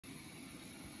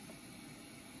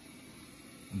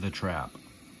The Trap,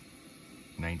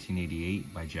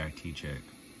 1988 by Jack T. Chick.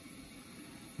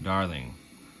 Darling,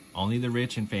 only the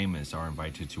rich and famous are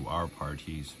invited to our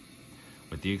parties,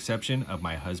 with the exception of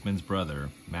my husband's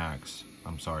brother, Max,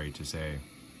 I'm sorry to say.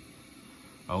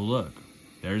 Oh look,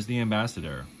 there's the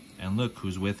ambassador, and look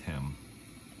who's with him.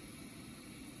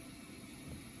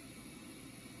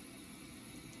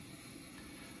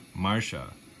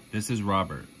 Marcia, this is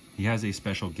Robert. He has a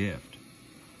special gift.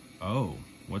 Oh,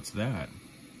 what's that?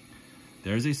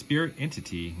 There's a spirit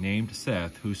entity named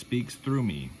Seth who speaks through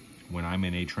me when I'm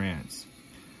in a trance.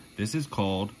 This is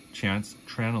called chance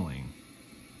channeling.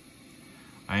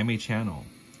 I am a channel,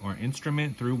 or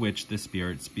instrument through which the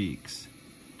spirit speaks.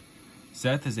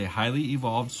 Seth is a highly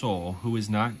evolved soul who is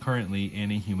not currently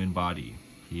in a human body.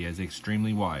 He is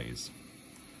extremely wise.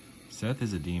 Seth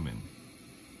is a demon.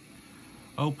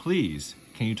 Oh, please,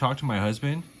 can you talk to my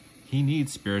husband? He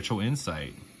needs spiritual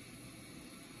insight.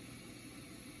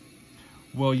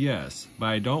 Well, yes, but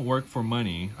I don't work for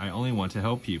money. I only want to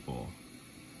help people.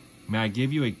 May I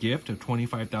give you a gift of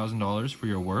 $25,000 for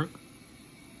your work?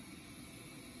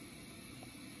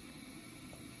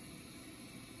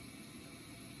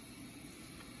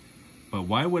 But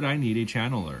why would I need a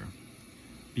channeler?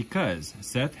 Because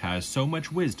Seth has so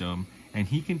much wisdom and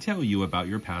he can tell you about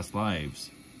your past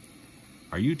lives.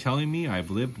 Are you telling me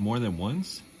I've lived more than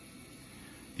once?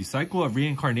 The cycle of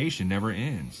reincarnation never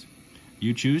ends.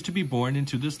 You choose to be born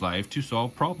into this life to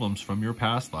solve problems from your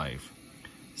past life.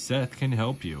 Seth can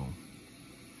help you.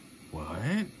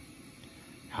 What?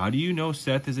 How do you know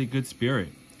Seth is a good spirit?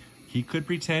 He could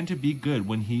pretend to be good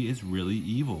when he is really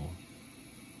evil.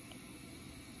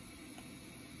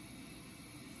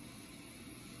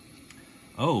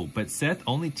 Oh, but Seth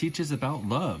only teaches about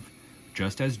love,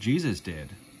 just as Jesus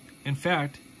did. In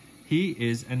fact, he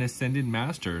is an ascended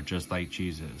master just like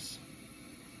Jesus.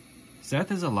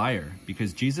 Seth is a liar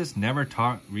because Jesus never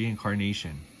taught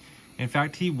reincarnation. In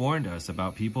fact, he warned us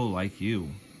about people like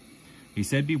you. He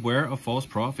said, beware of false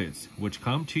prophets, which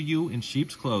come to you in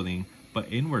sheep's clothing,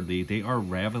 but inwardly they are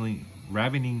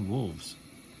ravening wolves.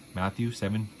 Matthew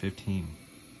 7:15.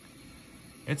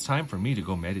 It's time for me to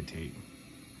go meditate.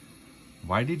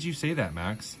 Why did you say that,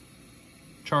 Max?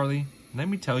 Charlie, let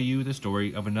me tell you the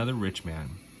story of another rich man.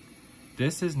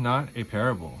 This is not a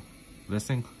parable.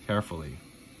 Listen carefully.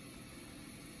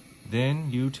 Then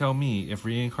you tell me if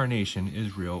reincarnation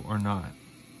is real or not.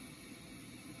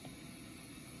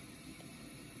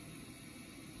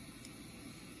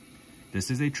 This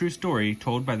is a true story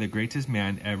told by the greatest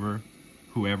man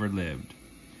who ever lived.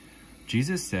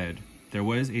 Jesus said, there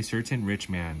was a certain rich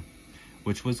man,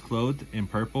 which was clothed in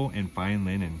purple and fine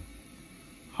linen.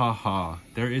 Ha ha,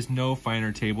 there is no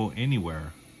finer table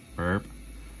anywhere. Burp.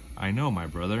 I know, my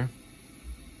brother.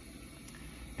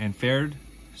 And fared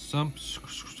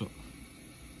sumptuously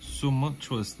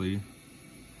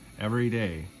every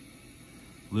day.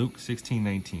 Luke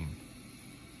 16:19.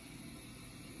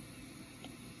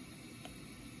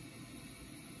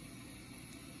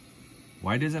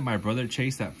 Why doesn't my brother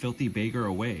chase that filthy beggar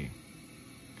away?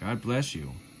 God bless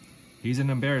you. He's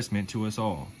an embarrassment to us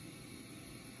all.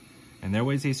 And there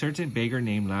was a certain beggar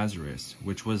named Lazarus,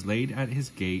 which was laid at his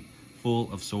gate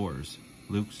full of sores.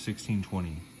 Luke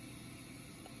 16:20.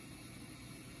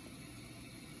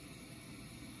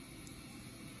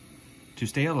 To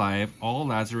stay alive, all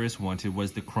Lazarus wanted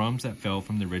was the crumbs that fell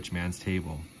from the rich man's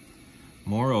table.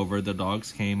 Moreover, the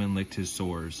dogs came and licked his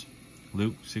sores.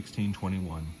 Luke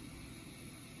 16:21.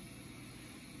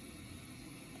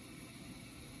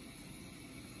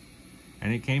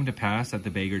 And it came to pass that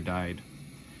the beggar died,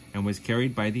 and was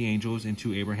carried by the angels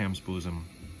into Abraham's bosom.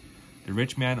 The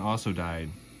rich man also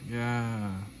died,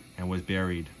 and was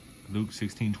buried. Luke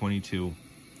 16:22.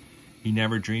 He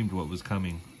never dreamed what was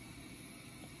coming.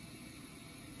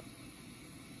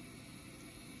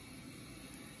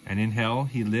 And in hell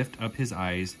he lift up his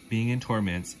eyes, being in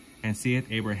torments, and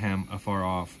seeth Abraham afar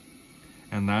off,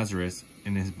 and Lazarus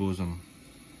in his bosom.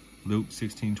 Luke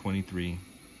 16:23.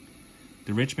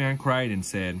 The rich man cried and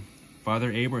said,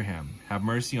 Father Abraham, have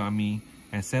mercy on me,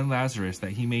 and send Lazarus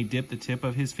that he may dip the tip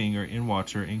of his finger in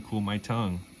water and cool my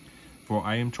tongue, for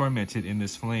I am tormented in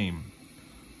this flame.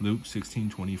 Luke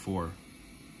 16:24.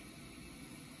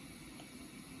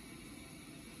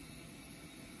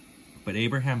 But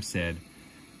Abraham said,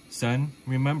 Son,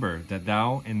 remember that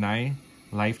thou in thy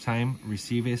lifetime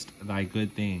receivest thy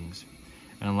good things,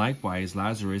 and likewise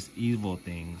Lazarus evil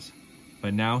things.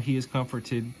 But now he is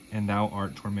comforted, and thou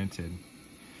art tormented.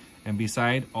 And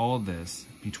beside all this,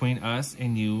 between us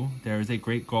and you there is a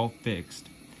great gulf fixed,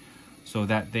 so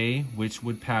that they which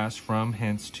would pass from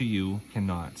hence to you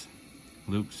cannot.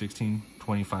 Luke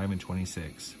 16:25 and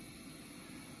 26.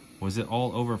 Was it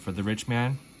all over for the rich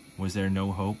man? Was there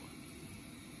no hope?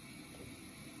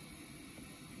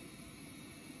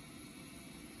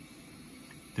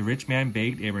 The rich man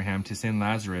begged Abraham to send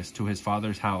Lazarus to his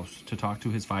father's house to talk to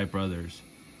his 5 brothers.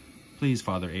 Please,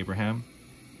 Father Abraham.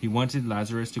 He wanted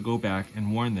Lazarus to go back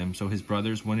and warn them so his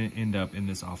brothers wouldn't end up in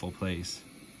this awful place.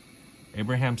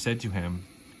 Abraham said to him,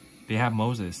 "They have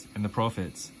Moses and the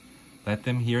prophets. Let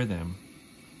them hear them."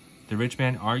 The rich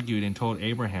man argued and told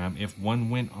Abraham if one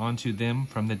went on to them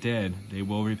from the dead, they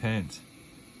will repent.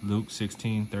 Luke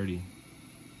 16:30.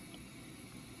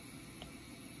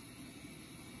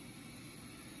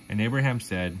 And Abraham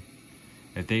said,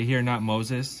 "If they hear not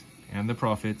Moses and the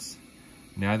prophets,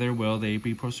 neither will they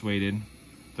be persuaded,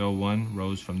 though one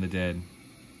rose from the dead."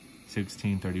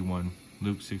 16:31.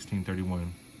 Luke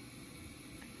 16:31.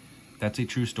 That's a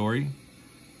true story?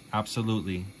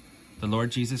 Absolutely. The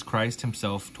Lord Jesus Christ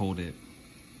himself told it.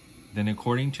 Then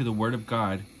according to the Word of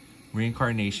God,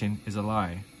 reincarnation is a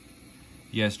lie.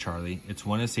 Yes, Charlie, it's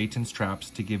one of Satan's traps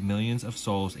to give millions of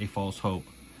souls a false hope.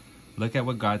 Look at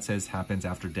what God says happens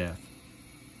after death.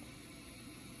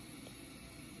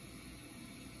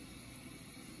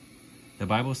 The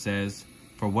Bible says,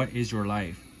 "For what is your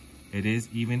life? It is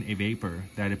even a vapor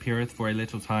that appeareth for a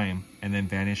little time, and then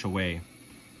vanish away."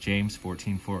 James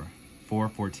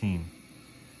 4:14.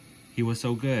 He was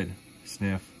so good.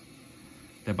 Sniff.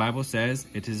 The Bible says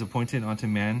it is appointed unto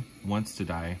man once to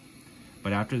die,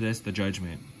 but after this the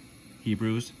judgment.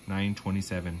 Hebrews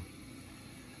 9:27.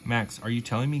 Max, are you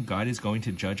telling me God is going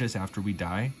to judge us after we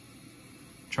die?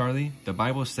 Charlie, the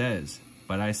Bible says,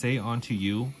 "But I say unto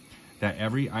you, that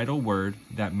every idle word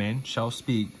that men shall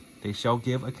speak, they shall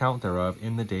give account thereof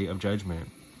in the day of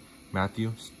judgment."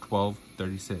 Matthew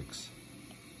 12:36.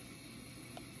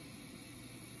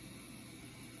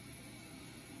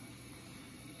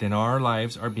 Then our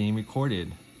lives are being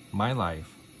recorded. My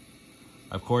life.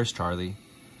 Of course, Charlie.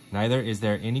 Neither is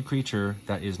there any creature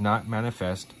that is not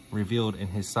manifest, revealed in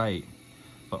his sight.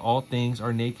 But all things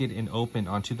are naked and open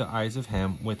unto the eyes of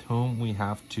him with whom we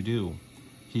have to do.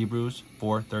 Hebrews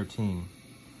 4:13.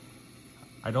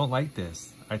 I don't like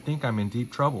this. I think I'm in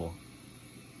deep trouble.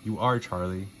 You are,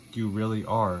 Charlie. You really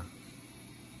are.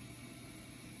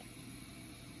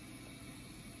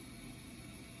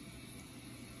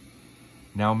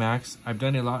 Now, Max, I've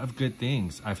done a lot of good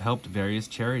things. I've helped various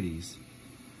charities.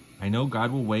 I know God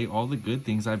will weigh all the good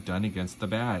things I've done against the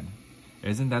bad.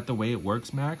 Isn't that the way it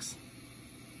works, Max?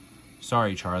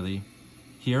 Sorry, Charlie.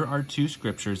 Here are 2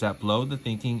 scriptures that blow the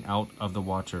thinking out of the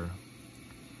water.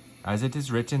 As it is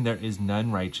written, there is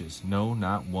none righteous, no,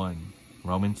 not one.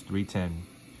 Romans 3:10.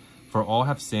 For all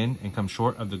have sinned and come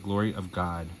short of the glory of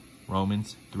God.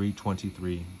 Romans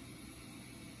 3:23.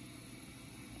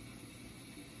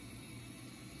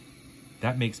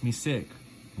 That makes me sick.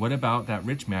 What about that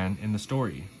rich man in the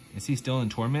story? Is he still in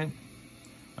torment?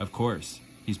 Of course.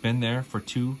 He's been there for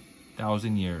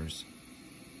 2,000 years.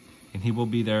 And he will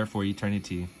be there for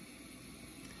eternity.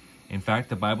 In fact,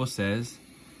 the Bible says,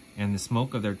 "And the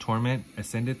smoke of their torment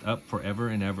ascendeth up forever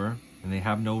and ever, and they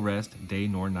have no rest day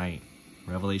nor night."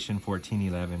 Revelation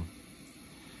 14:11.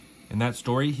 In that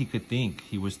story, he could think.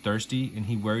 He was thirsty, and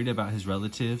he worried about his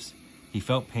relatives. He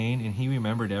felt pain, and he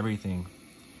remembered everything.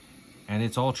 And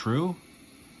it's all true?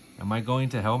 Am I going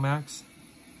to hell, Max?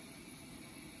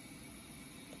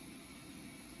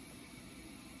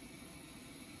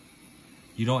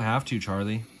 You don't have to,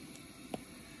 Charlie.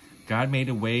 God made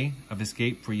a way of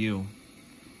escape for you.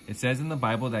 It says in the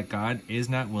Bible that God is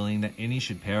not willing that any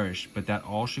should perish, but that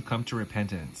all should come to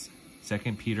repentance.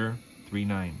 2 Peter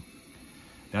 3:9.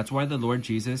 That's why the Lord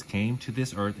Jesus came to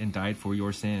this earth and died for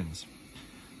your sins.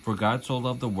 For God so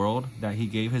loved the world that he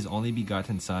gave his only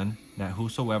begotten Son, that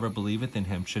whosoever believeth in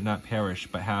him should not perish,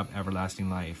 but have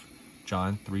everlasting life.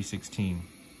 John 3:16.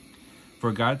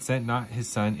 For God sent not his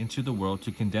Son into the world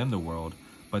to condemn the world,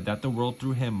 but that the world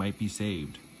through him might be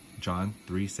saved. John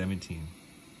 3:17.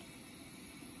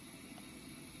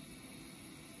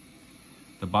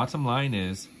 The bottom line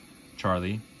is,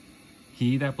 Charlie,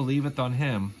 he that believeth on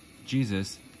him,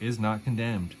 Jesus, is not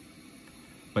condemned.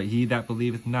 But he that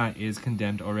believeth not is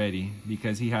condemned already,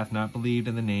 because he hath not believed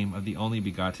in the name of the only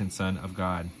begotten Son of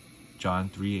God. John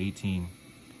 3:18.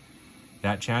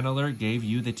 That channeler gave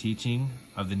you the teaching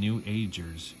of the New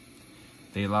Agers.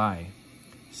 They lie,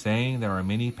 saying there are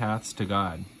many paths to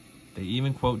God. They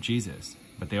even quote Jesus,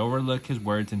 but they overlook his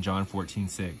words in John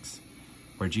 14:6,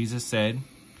 where Jesus said,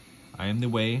 "I am the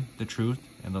way, the truth,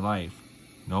 and the life.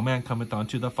 No man cometh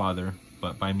unto the Father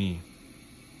but by me."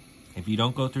 If you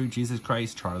don't go through Jesus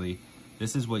Christ, Charlie,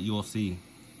 this is what you will see.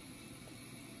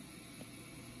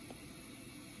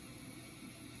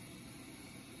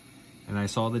 And I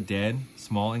saw the dead,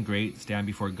 small and great, stand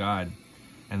before God,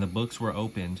 and the books were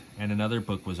opened, and another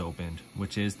book was opened,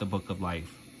 which is the book of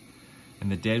life. And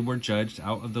the dead were judged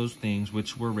out of those things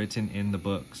which were written in the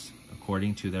books,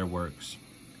 according to their works.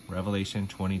 Revelation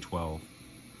 20:12.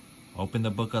 Open the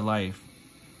book of life.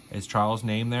 Is Charles'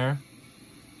 name there?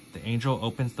 The angel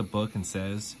opens the book and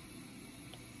says,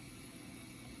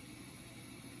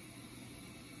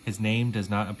 "His name does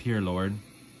not appear, Lord."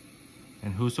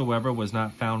 And whosoever was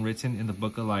not found written in the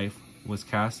book of life was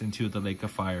cast into the lake of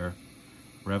fire.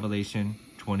 Revelation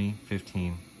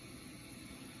 20:15.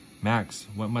 Max,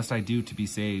 what must I do to be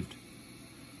saved?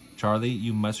 Charlie,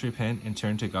 you must repent and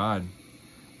turn to God.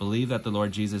 Believe that the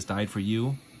Lord Jesus died for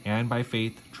you, and by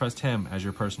faith, trust Him as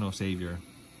your personal Savior.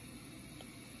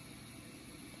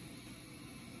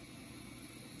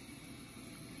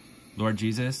 Lord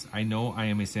Jesus, I know I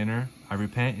am a sinner. I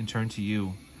repent and turn to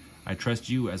you. I trust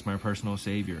you as my personal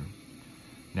Savior.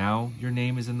 Now your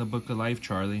name is in the book of life,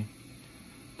 Charlie.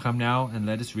 Come now and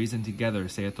let us reason together,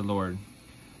 saith the Lord.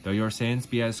 Though your sins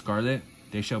be as scarlet,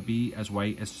 they shall be as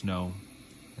white as snow.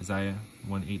 Isaiah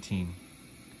 1:18.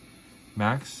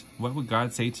 Max, what would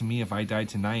God say to me if I died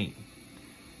tonight?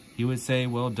 He would say,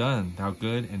 "Well done, thou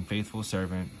good and faithful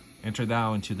servant. Enter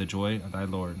thou into the joy of thy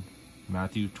Lord."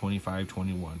 Matthew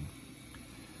 25:21.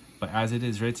 But as it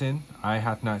is written, eye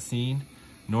hath not seen,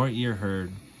 nor ear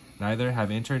heard, neither have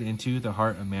entered into the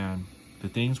heart of man, the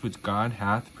things which God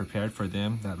hath prepared for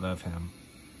them that love him.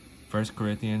 1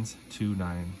 Corinthians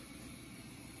 2:9.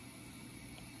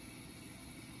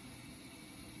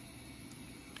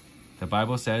 The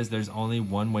Bible says there's only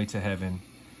one way to heaven.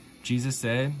 Jesus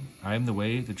said, "I am the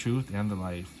way, the truth, and the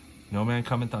life. No man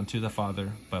cometh unto the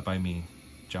Father but by me."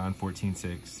 John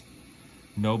 14:6.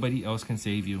 Nobody else can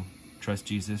save you. Trust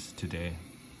Jesus today.